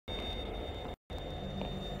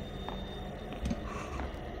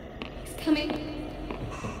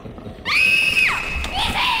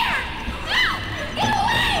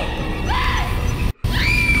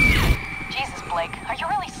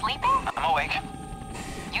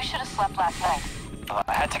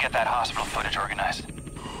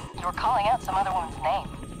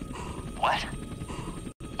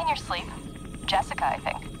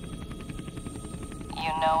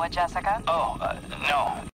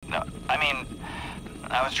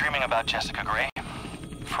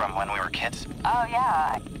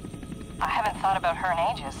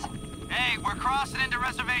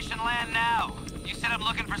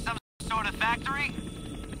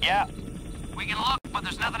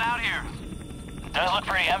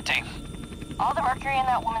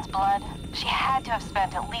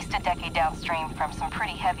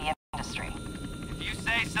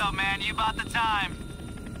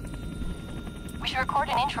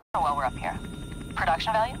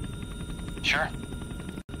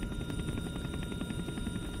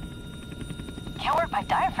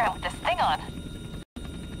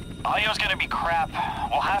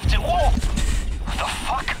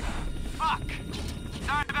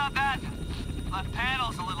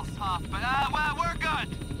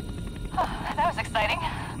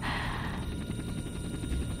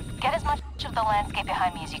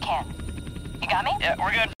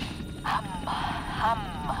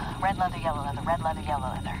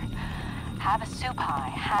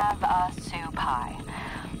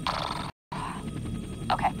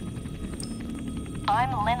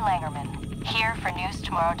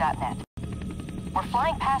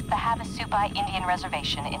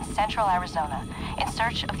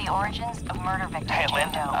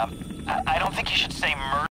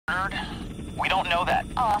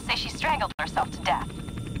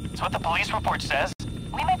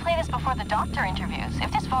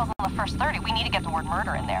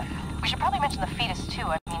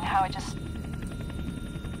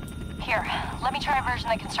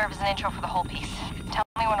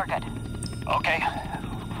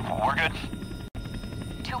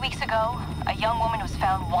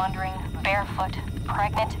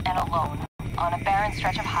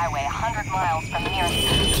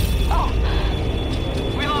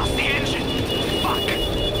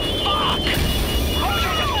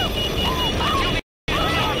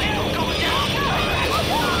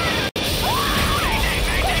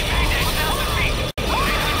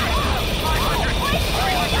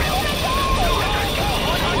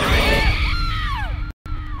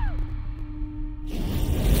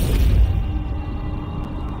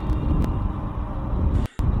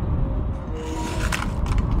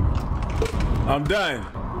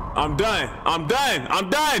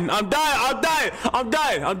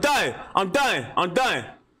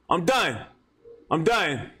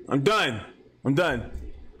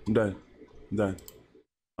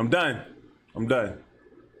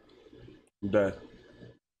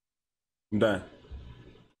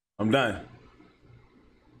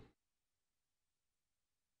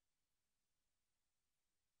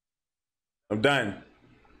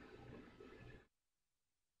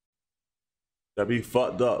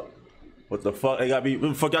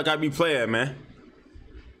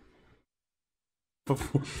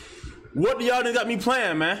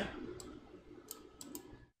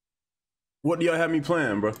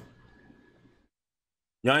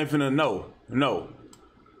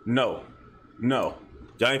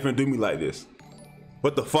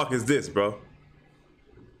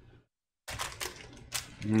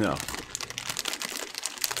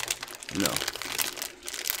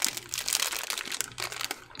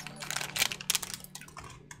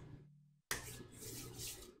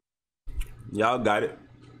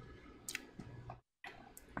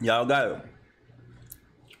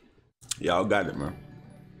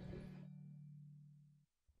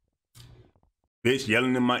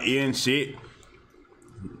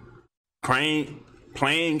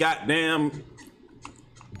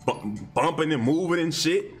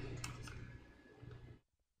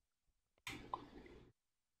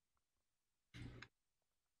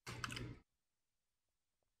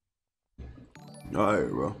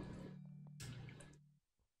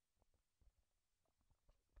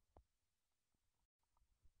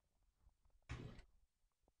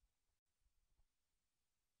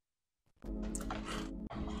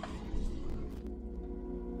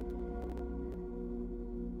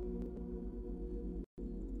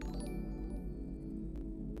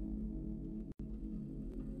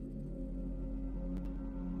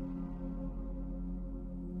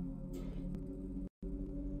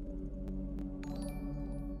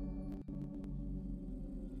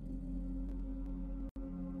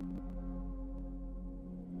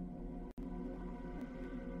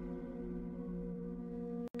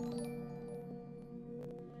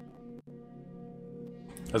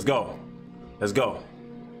Let's go. Let's go.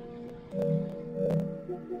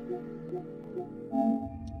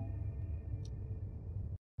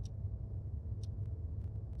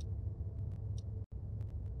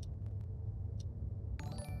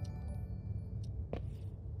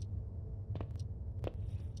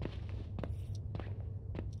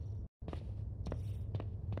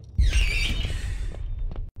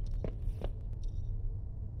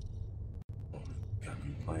 Got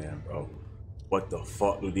me playing, bro. What the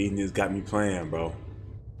fuck do these niggas got me playing, bro?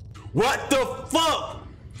 What the fuck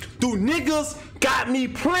do niggas got me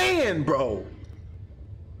playing, bro?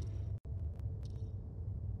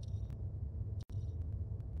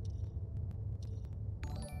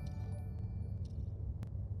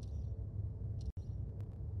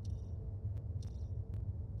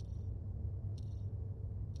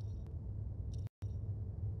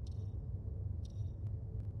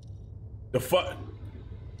 The fuck?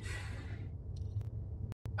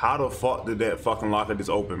 How the fuck did that fucking locker just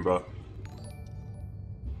open, bro?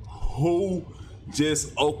 Who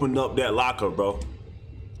just opened up that locker, bro?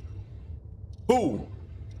 Who?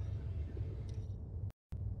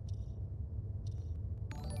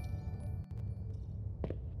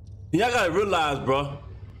 Y'all gotta realize, bro,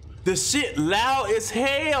 this shit loud as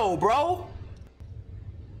hell, bro.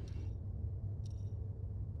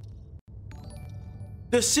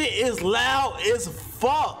 The shit is loud as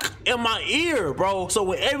fuck in my ear, bro. So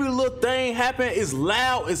when every little thing happen, it's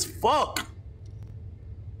loud as fuck.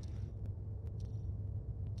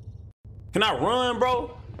 Can I run,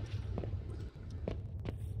 bro?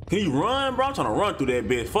 Can you run, bro? I'm trying to run through that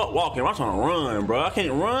bitch. Fuck walking, I'm trying to run, bro. I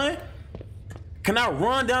can't run. Can I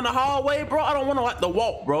run down the hallway, bro? I don't want to like to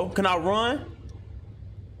walk, bro. Can I run?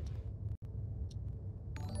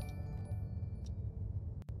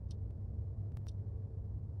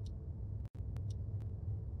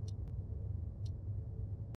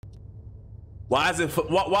 Why is it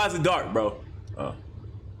dark, bro?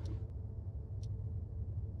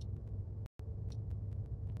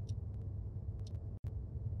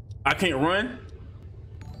 I can't run?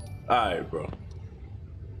 All right, bro.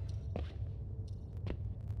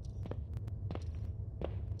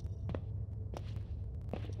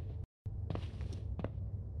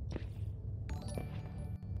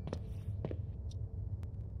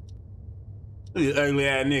 Look at this ugly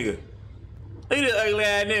ass nigga. Look at this ugly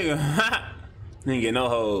ass nigga. He didn't get no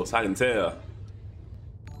hoes, I can tell.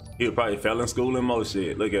 He was probably fell in school and more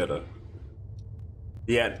shit. Look at her.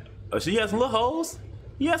 He had, she had some little hoes.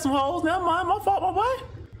 He had some hoes. Never mind, my fault, my boy.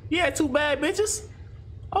 He had 2 bad bitches.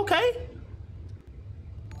 Okay.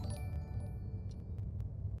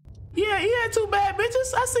 Yeah, he had 2 bad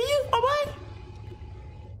bitches. I see you, my boy.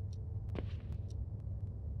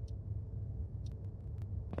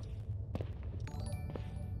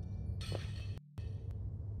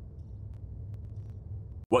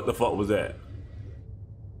 What the fuck was that?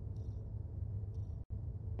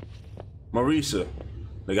 Marisha,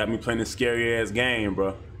 they got me playing this scary ass game,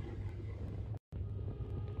 bro.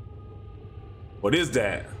 What is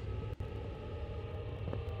that?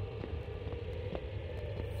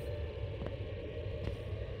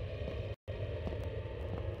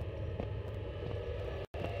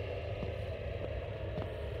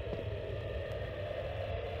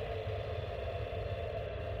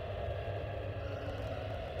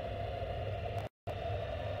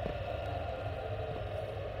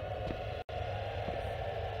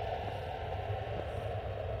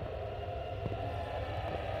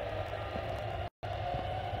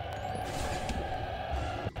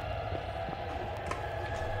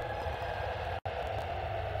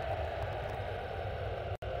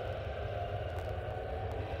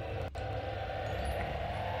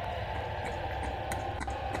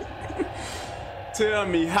 Tell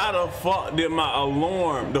me, how the fuck did my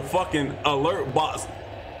alarm, the fucking alert box,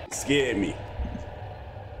 scare me?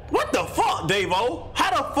 What the fuck, Davo?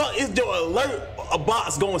 How the fuck is your alert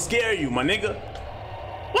box gonna scare you, my nigga?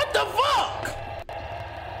 What the fuck?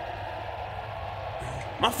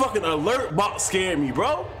 My fucking alert box scared me,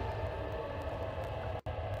 bro.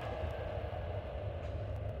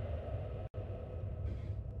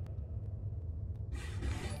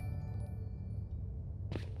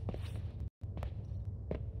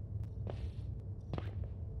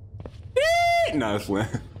 Nah, it's fine.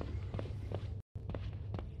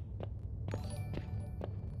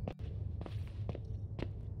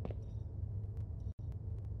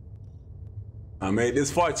 I made this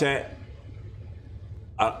far, chat.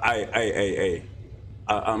 I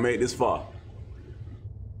made this far.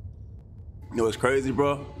 You know what's crazy,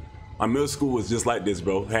 bro? My middle school was just like this,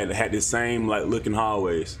 bro. Had the same like looking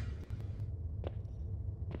hallways.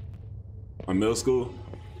 My middle school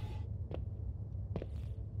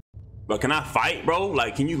But can I fight, bro?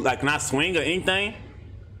 Like, can I swing or anything?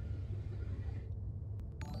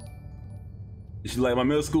 She's like my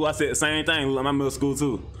middle school. I said the same thing. Like my middle school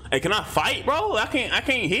too. Hey, can I fight, bro? I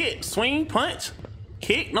can't hit, swing, punch,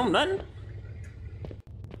 kick, no nothing.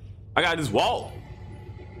 I gotta just walk.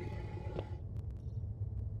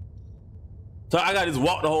 So I gotta just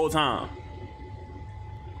walk the whole time.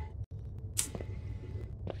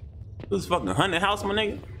 This is fucking haunted house, my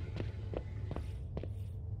nigga.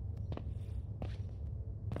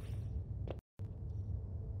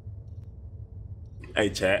 Hey,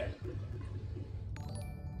 chat.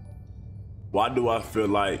 Why do I feel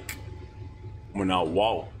like when I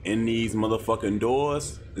walk in these motherfucking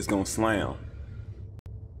doors, it's gonna slam?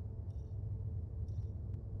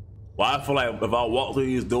 Why I feel like if I walk through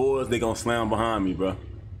these doors, they gonna slam behind me, bro?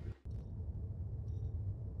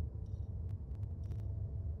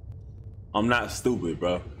 I'm not stupid,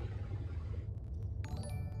 bro.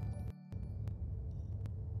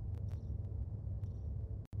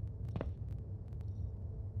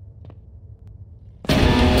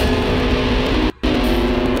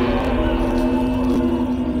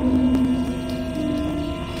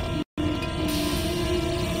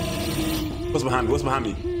 What's behind me? What's behind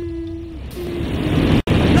me?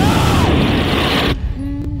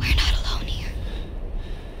 We're not alone here.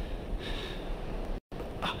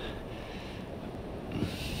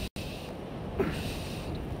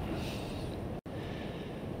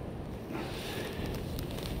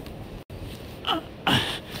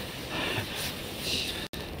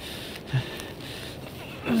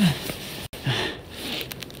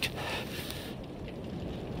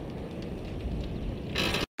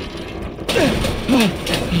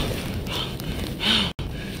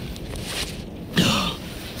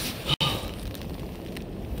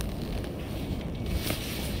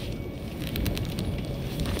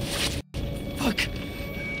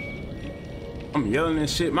 I'm yelling and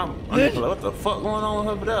shit. My like, what the fuck going on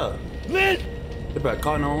over there? Lynn! They better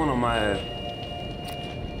call 911 on my ass.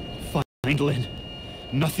 Find Lynn.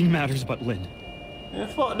 Nothing matters but Lynn. Man,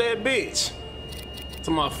 fuck that bitch.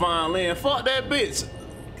 To my fine Lynn. Fuck that bitch.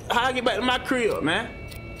 How I get back to my crib, man?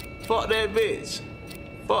 Fuck that bitch.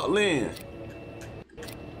 Fuck Lynn.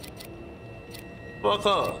 Fuck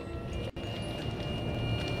her.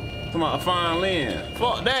 To my fine Lynn.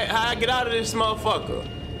 Fuck that. How I get out of this motherfucker?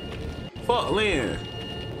 Fuck Lynn.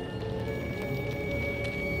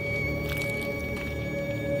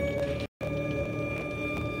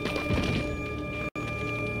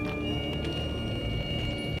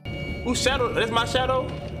 Who's shadow? That's my shadow?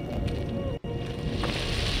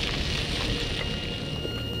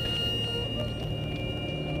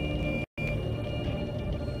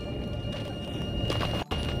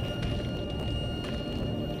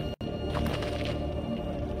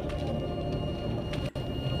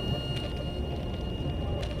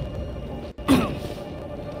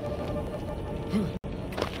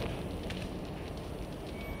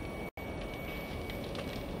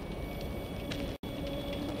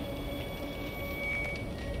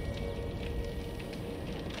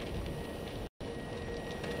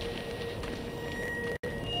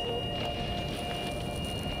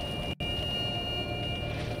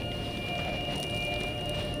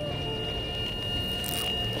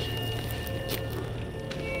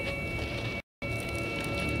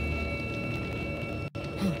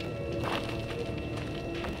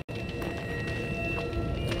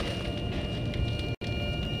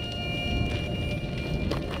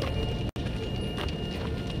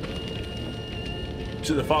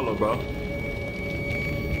 Should've followed, bro.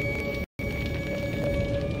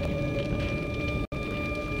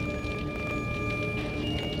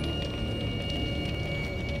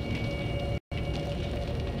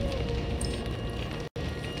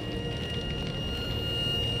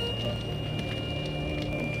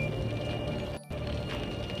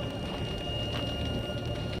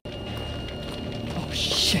 Oh,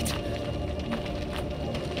 shit.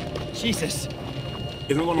 Jesus. Is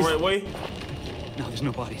it going the right way? No, there's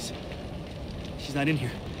no bodies. She's not in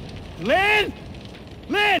here. Lynn!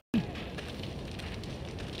 Lynn!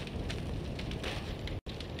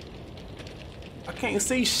 I can't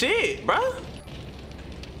see shit, bro.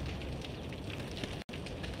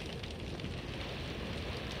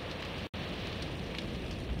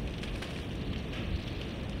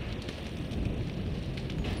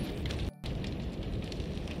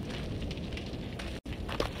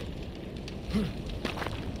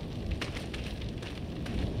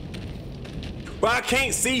 Bro, I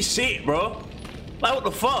can't see shit, bro. Like, what the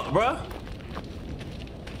fuck, bro?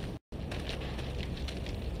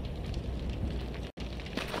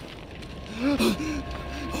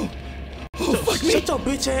 Shut your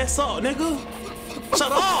bitch ass up, nigga.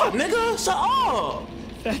 Shut up, nigga. Shut up.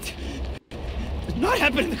 That did not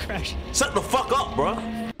happen in the crash. Shut the fuck up, bro.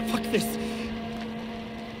 Fuck this.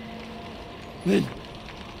 Lynn.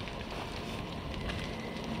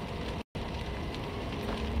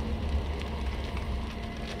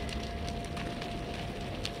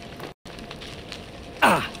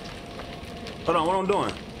 Hold on, what I'm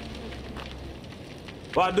doing?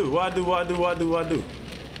 What I do? What I do? What I do? What I do? What I do?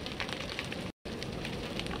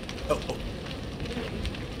 Oh.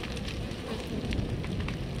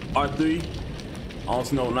 R3. I don't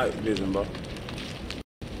see no night vision, bro.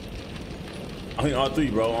 I mean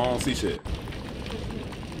R3, bro. I don't see shit.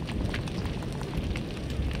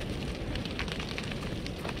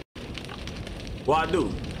 What I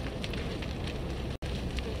do?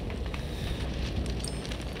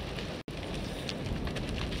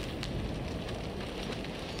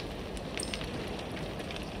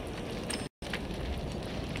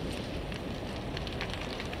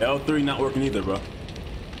 L3 not working either, bro.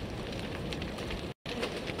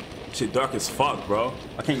 Shit dark as fuck, bro.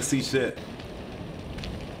 I can't see shit.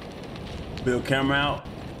 Build camera out.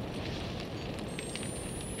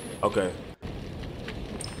 Okay.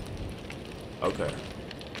 Okay.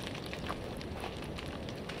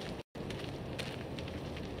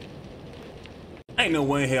 Ain't no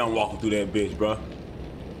way in hell I'm walking through that bitch, bro.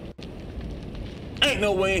 Ain't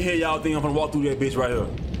no way in hell y'all think I'm gonna walk through that bitch right here.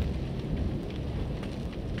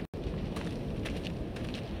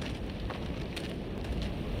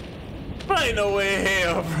 Ain't no way in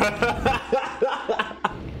hell, bro.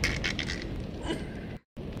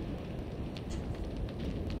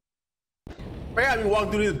 I gotta be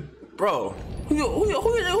walking through this, bro. Who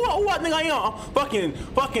I think I am? I'm fucking.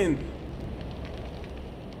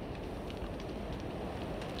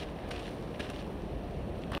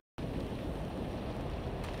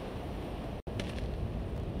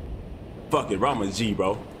 Fuck it, bro. I'm a G,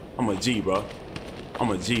 bro. I'm a G, bro. I'm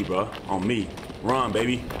a G, bro. On me. Run,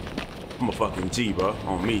 baby. I'm a fucking G, bro.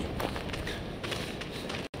 On me.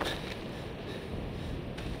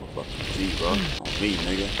 I'm a fucking G, bro. On me,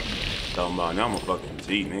 nigga. Talking about now I'm a fucking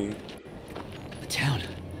G, nigga. The town.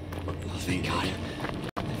 Fucking Oh, G, thank God. nigga.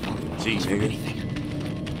 I'm a G,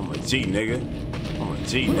 nigga. I'm a G, nigga. I'm a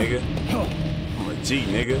G, nigga. I'm a G,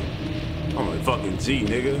 nigga. I'm a fucking G,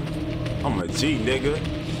 nigga. I'm a G, nigga.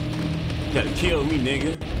 You gotta kill me,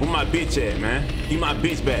 nigga. Where my bitch at, man? Get my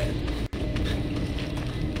bitch back.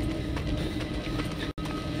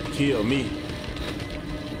 Kill me.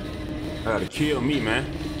 I gotta kill me, man.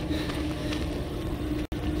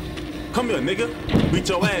 Come here, nigga. Beat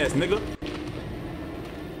your ass, nigga.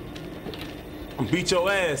 I'm beat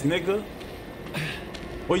your ass, nigga.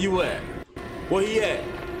 Where you at? Where he at?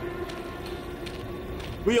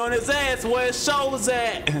 We on his ass where his shoulders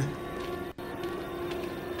at.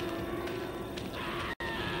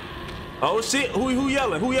 Oh shit, who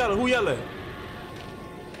yelling? Who yelling? Who yelling?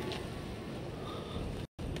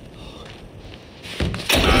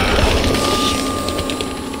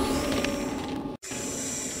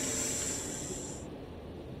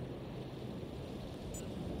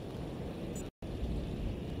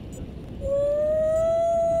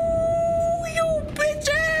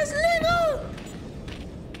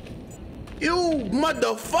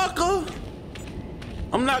 Motherfucker!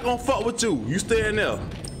 I'm not gonna fuck with you. You stay in there.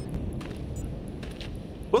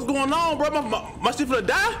 What's going on, bro? My shit finna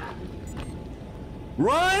die?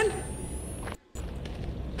 Run!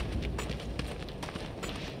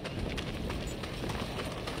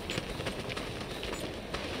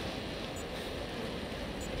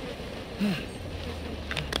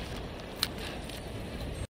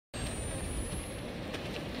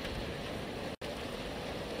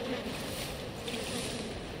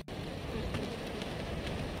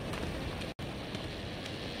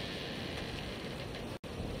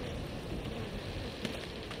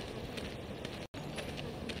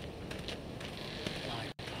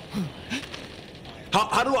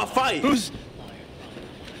 How do I fight?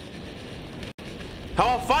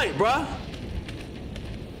 How I fight, bruh?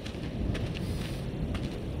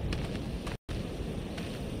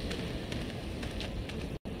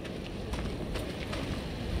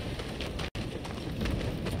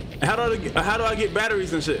 How do I get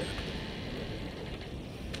batteries and shit?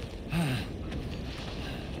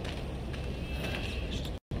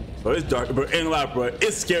 Bro, it's dark, bro. Ain't a lot, bro.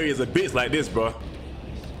 It's scary as a bitch like this, bro.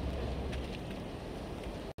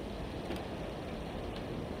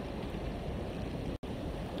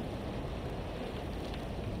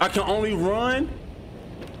 I can only run.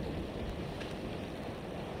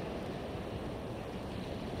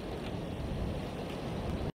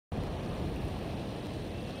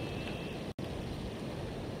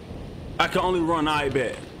 can only run, I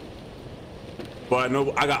bet. But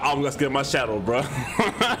no, I'm gonna scared of my shadow, bro.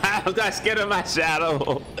 I got scared of my shadow.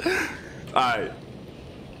 All right.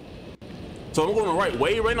 So I'm going the right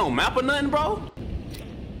way? Ain't no map or nothing, bro?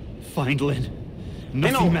 Find Lynn.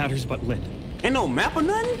 Nothing matters but Lynn. Ain't no map or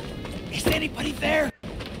nothing? Is anybody there?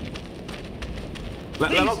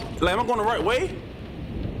 Like, am I going the right way?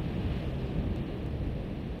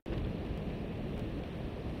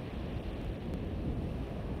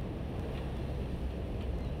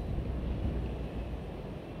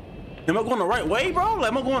 Am I going the right way, bro?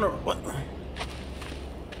 Like, am I going to what?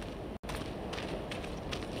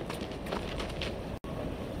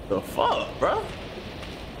 The fuck, bro?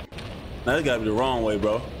 Nah, this gotta be the wrong way,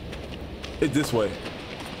 bro. It's this way.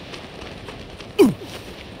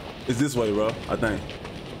 It's this way, bro. I think.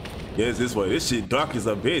 Yeah, it's this way. This shit dark as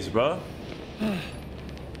a bitch, bro.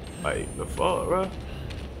 Like, the fuck, bro?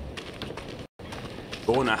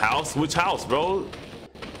 Go in the house? Which house, bro?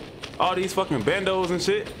 All these fucking bandos and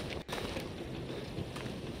shit.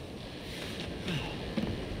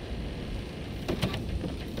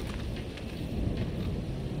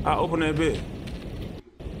 I open that bit.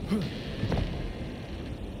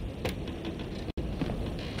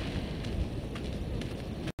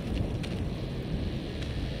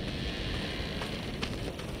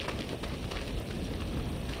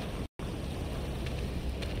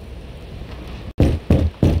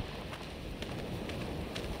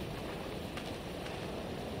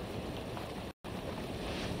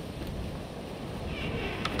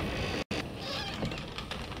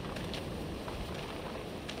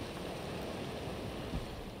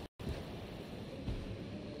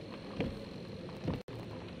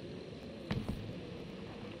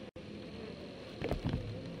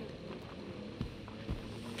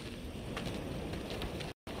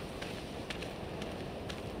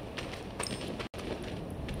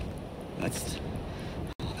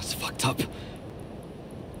 That's fucked up.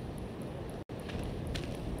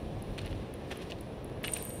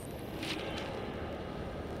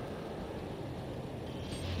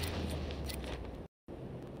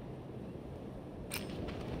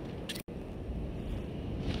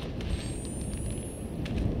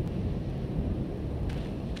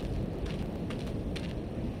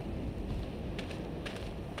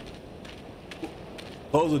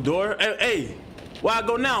 Close the door. Hey, where I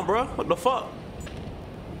go now, bro? What the fuck?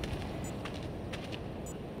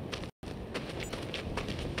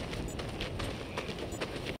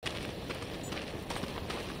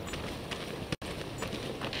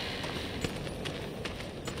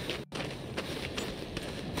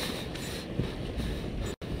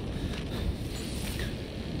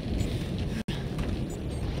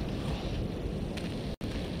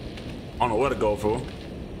 I don't know where to go for.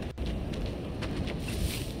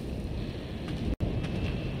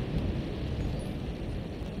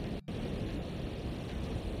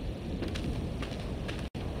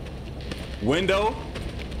 Window.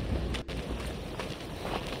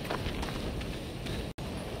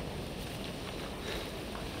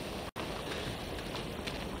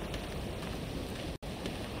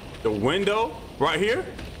 The window right here.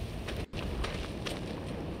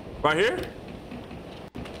 Right here.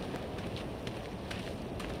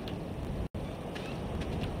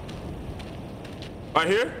 Right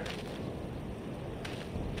here.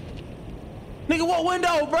 Nigga, what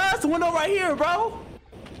window, bro? It's the window right here, bro.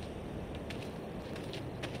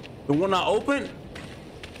 The one I opened?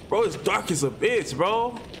 Bro, it's dark as a bitch,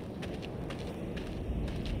 bro.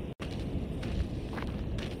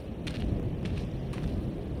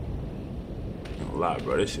 Don't lie,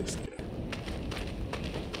 bro. This shit's scary.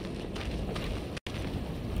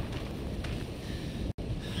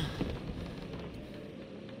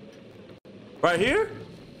 Right here?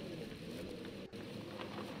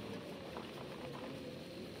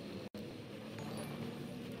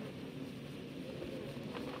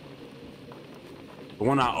 The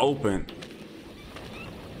one I opened.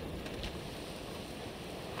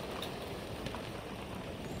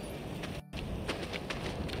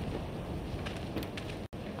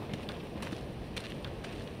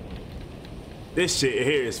 This shit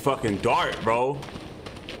here is fucking dark, bro.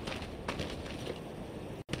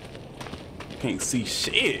 Can't see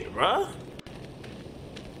shit, bro.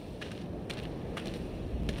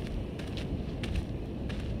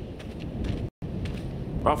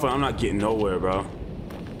 Bro, I'm not getting nowhere, bro.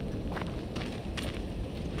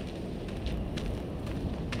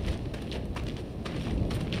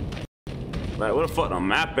 Like, what the fuck, the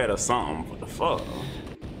map at or something? What the fuck?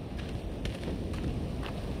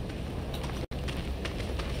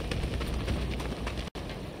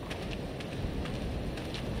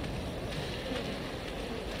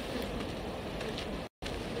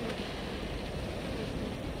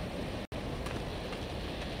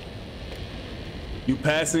 You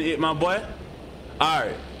passing it, my boy? All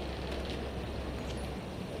right.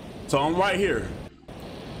 So I'm right here.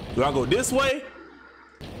 Do I go this way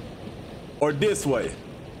or this way?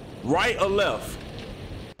 Right or left?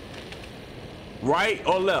 Right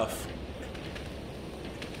or left?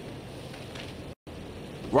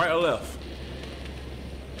 Right or left?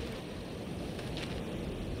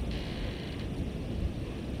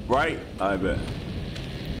 Right? I bet.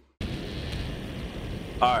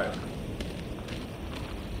 All right.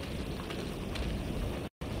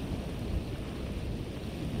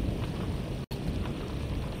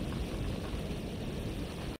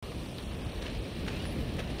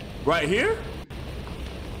 Right here?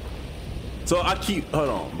 So I keep, hold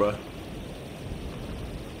on, bro.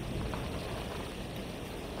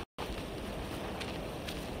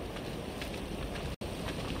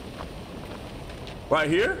 Right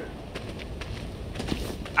here?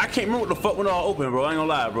 I can't remember what the fuck when it all open, bro. I ain't gonna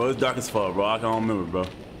lie, bro. It's dark as fuck, bro. I can't remember, bro.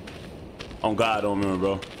 On God, I don't remember,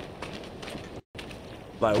 bro.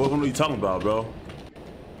 Like, what are you talking about, bro?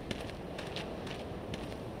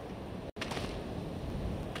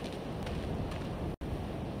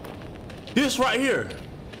 This right here.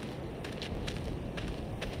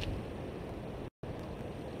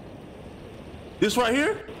 This right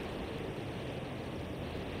here?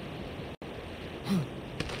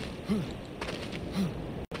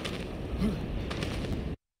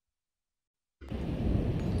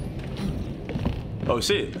 Oh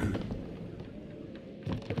shit.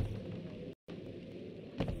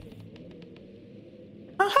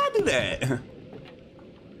 How I do that?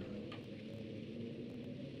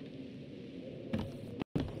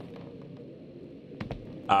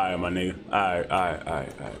 Alright, my nigga. Alright.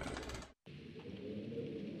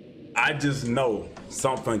 I just know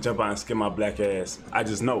something jump out and scare my black ass. I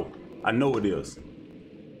just know. I know it is.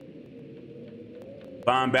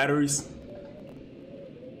 Find batteries.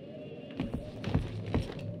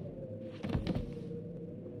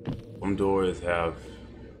 Some doors have.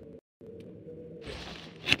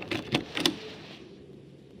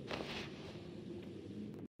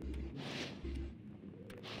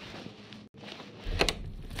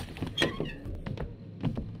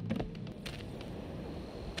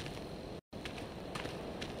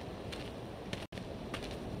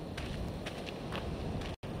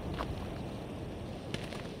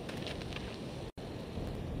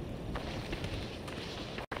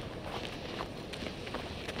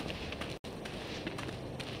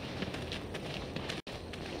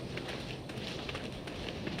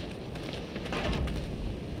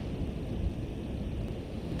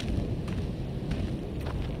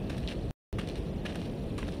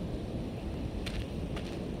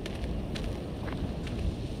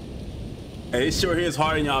 Hey, it sure is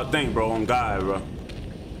harder than y'all think, bro. On God, bro.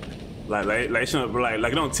 Like,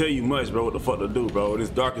 it don't tell you much, bro. What the fuck to do, bro? It's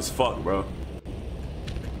dark as fuck, bro.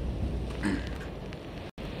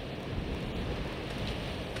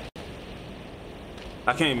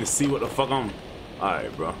 I can't even see what the fuck I'm. All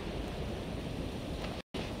right, bro.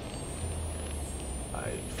 All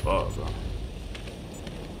right, fuck, bro.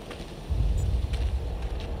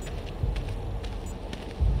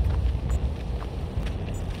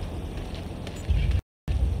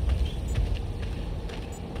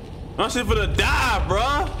 I'm shit for to die, bro.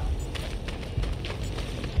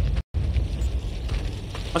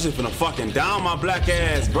 I'm shit finna fucking down my black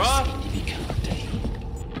ass, bro.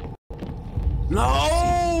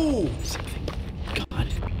 No. God.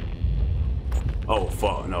 Oh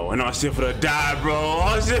fuck no! And I'm shit finna die, bro.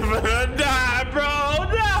 I'm shit finna die, bro.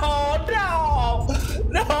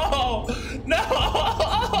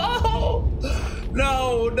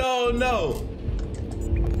 No.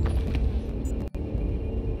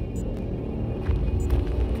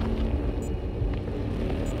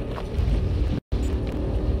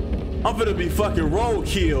 I'm finna be fucking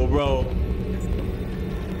roadkill, bro.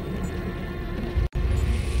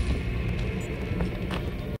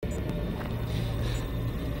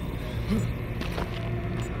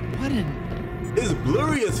 What in? It's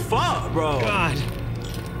blurry as fuck, bro. God.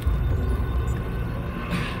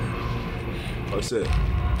 Oh shit.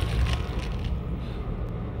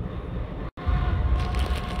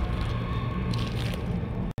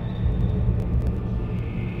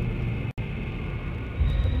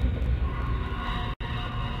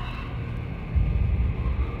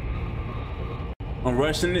 I'm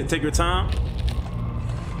rushing it. Take your time.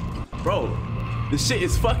 Bro, this shit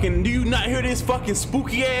is fucking. Do you not hear this fucking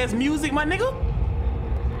spooky ass music, my nigga?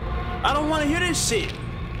 I don't want to hear this shit.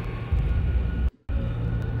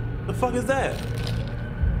 The fuck is that?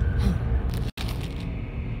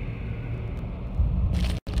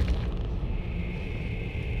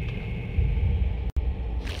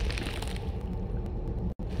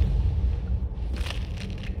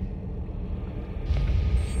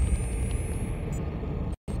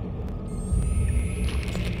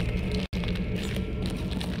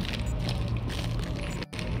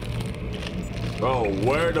 Bro,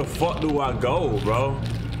 where the fuck do I go, bro?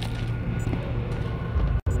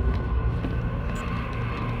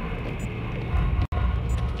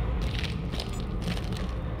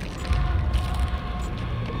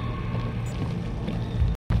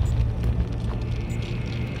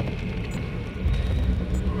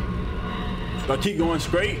 Do I keep going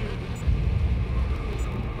straight?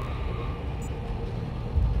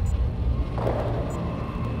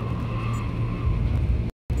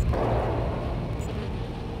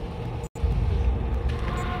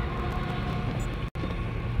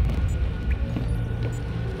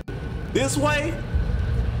 This way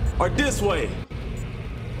or this way?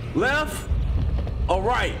 Left or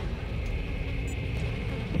right?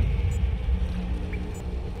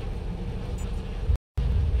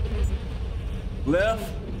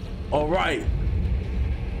 Left or right?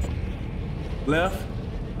 Left?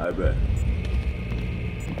 I bet.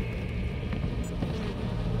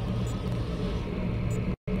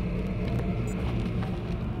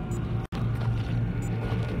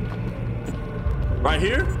 Right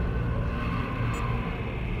here?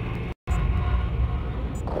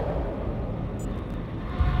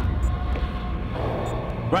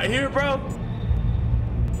 Right here, bro?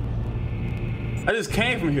 I just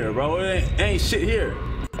came from here, bro. It ain't shit here.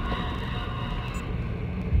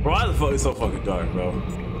 Bro, why the fuck is so fucking dark, bro?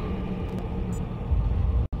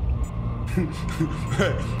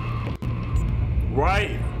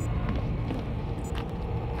 Right?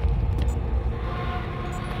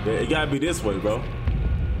 Yeah, it gotta be this way, bro.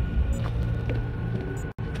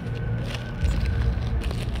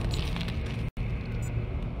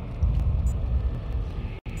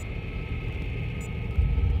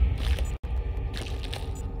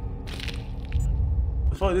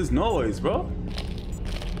 Fuck this noise, bro.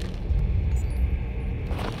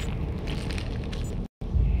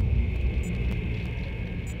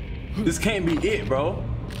 This can't be it, bro.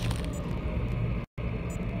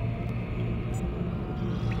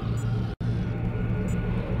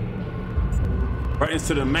 Right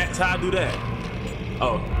into the max. How I do that?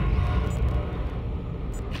 Oh.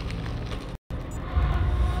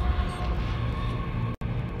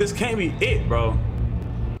 This can't be it, bro.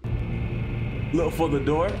 Look for the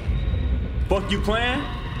door. Fuck you playing?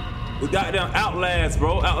 We got them Outlast,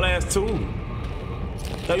 bro. Outlast 2.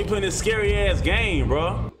 Thought you playing this scary ass game,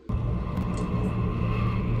 bro.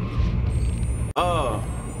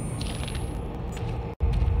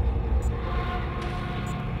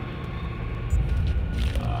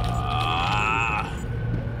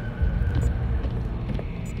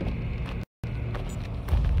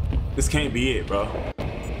 This can't be it, bro.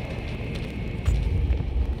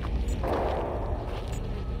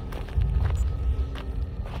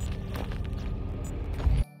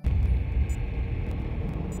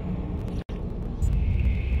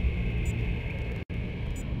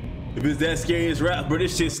 If it's that scary as rap, bro,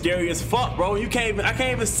 this shit's scary as fuck, bro. I can't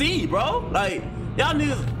even see, bro. Like, y'all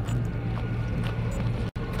niggas.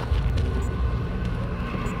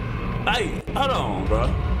 Like, hold on,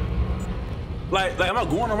 bro. Like, am I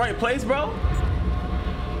going the right place, bro?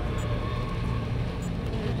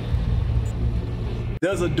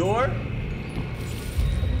 There's a door.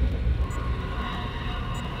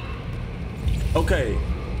 Okay,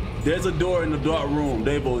 there's a door in the dark room.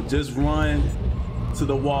 Davo, just run to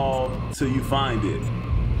the wall till you find it.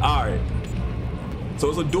 All right. So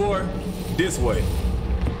it's a door this way.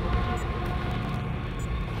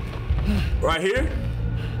 Right here?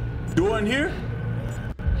 Door in here?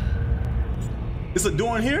 It's a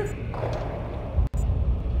door in here?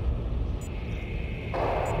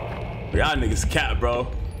 Y'all niggas cap,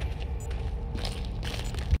 bro.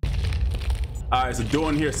 All right, it's a door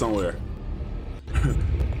in here somewhere.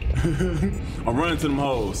 I'm running to them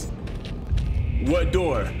hoes. What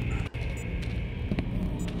door?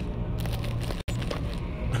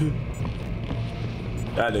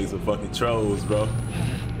 Y'all niggas are fucking trolls, bro.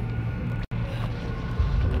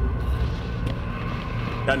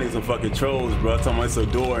 Y'all niggas some fucking trolls, bro. Talking about it's a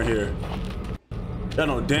door in here. Y'all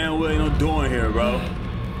know damn well ain't no door in here, bro.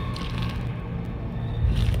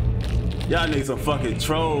 Y'all niggas some fucking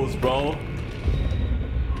trolls, bro.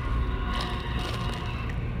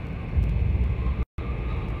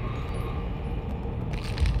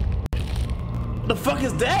 What the fuck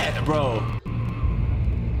is that, bro?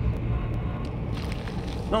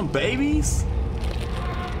 Them babies?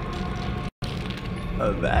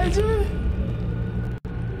 A badger?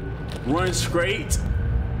 Run straight.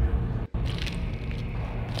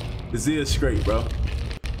 This is straight, bro.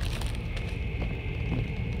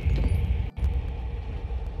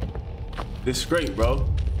 This straight, bro.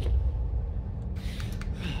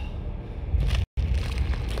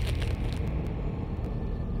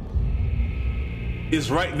 It's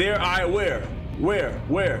right there. All right, where? Where?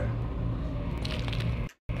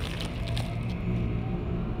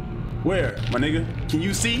 Where, my nigga? Can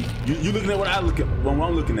you see? You looking at what I'm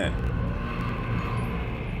looking at?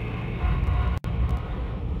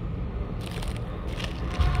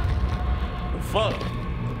 The fuck?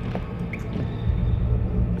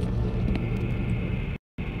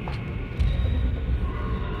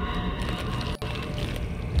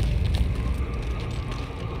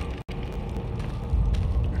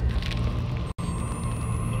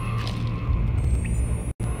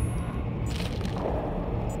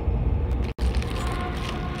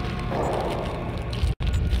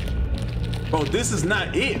 Bro, this is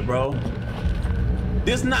not it, bro.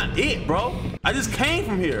 This is not it, bro. I just came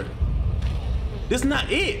from here. This is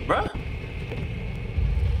not it, bro.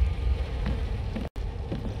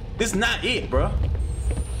 This is not it, bro.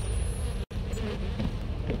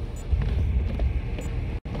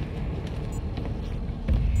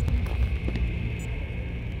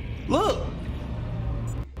 Look.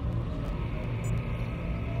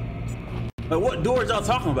 Like, what doors y'all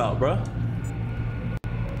talking about, bro?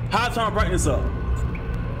 How I turn my brightness up?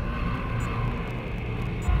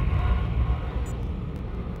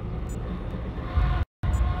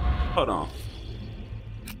 Hold on.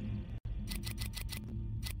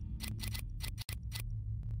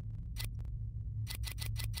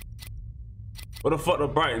 Where the fuck the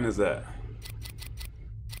brightness at?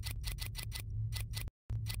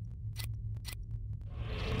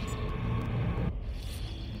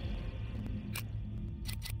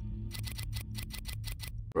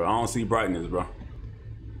 Bro, I don't see brightness, bro.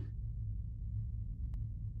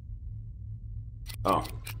 Oh.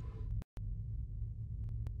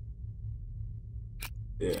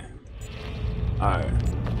 Yeah. Alright.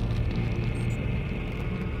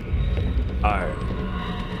 Alright.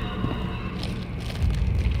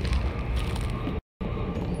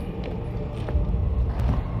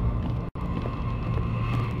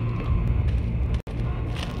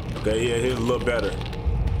 Okay, yeah, here's a little better.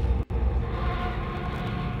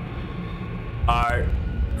 Alright.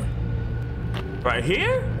 Right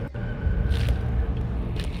here?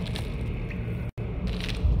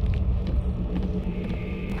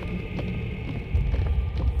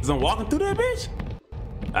 Is I'm walking through that bitch?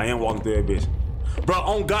 I am walking through that bitch. Bro,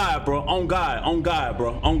 on God, bro. On God,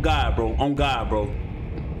 bro. On God, bro.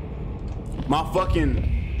 My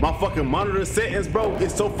fucking monitor settings, bro,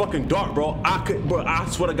 it's so fucking dark, bro. I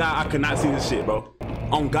swear to God, I could not see this shit, bro.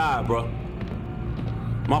 On God, bro.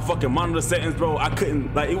 My fucking monitor settings, bro, I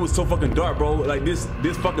couldn't, like, it was so fucking dark, bro. Like, this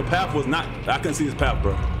fucking path was not, I couldn't see this path,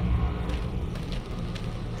 bro.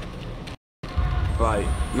 Like,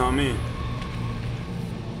 you know what I mean?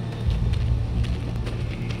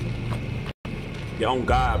 Yeah, on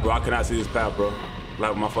God, bro, I could not see this path, bro.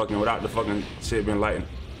 Like, my fucking, without the fucking shit being lightened.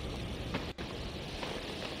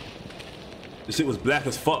 This shit was black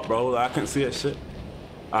as fuck, bro. Like, I couldn't see that shit.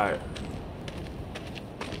 Alright.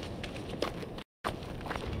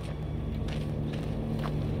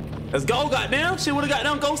 Let's go, goddamn. Shit, what a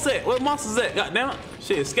goddamn ghost at? Where the monsters at? Goddamn.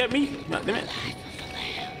 Shit, it scared me. Goddamn it.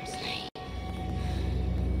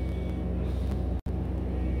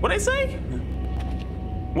 What they say?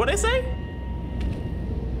 What they say?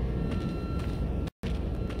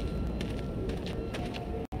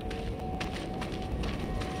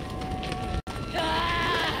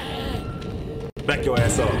 Back your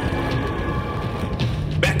ass up.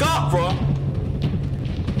 Back up, bro.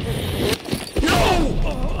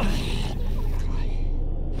 No!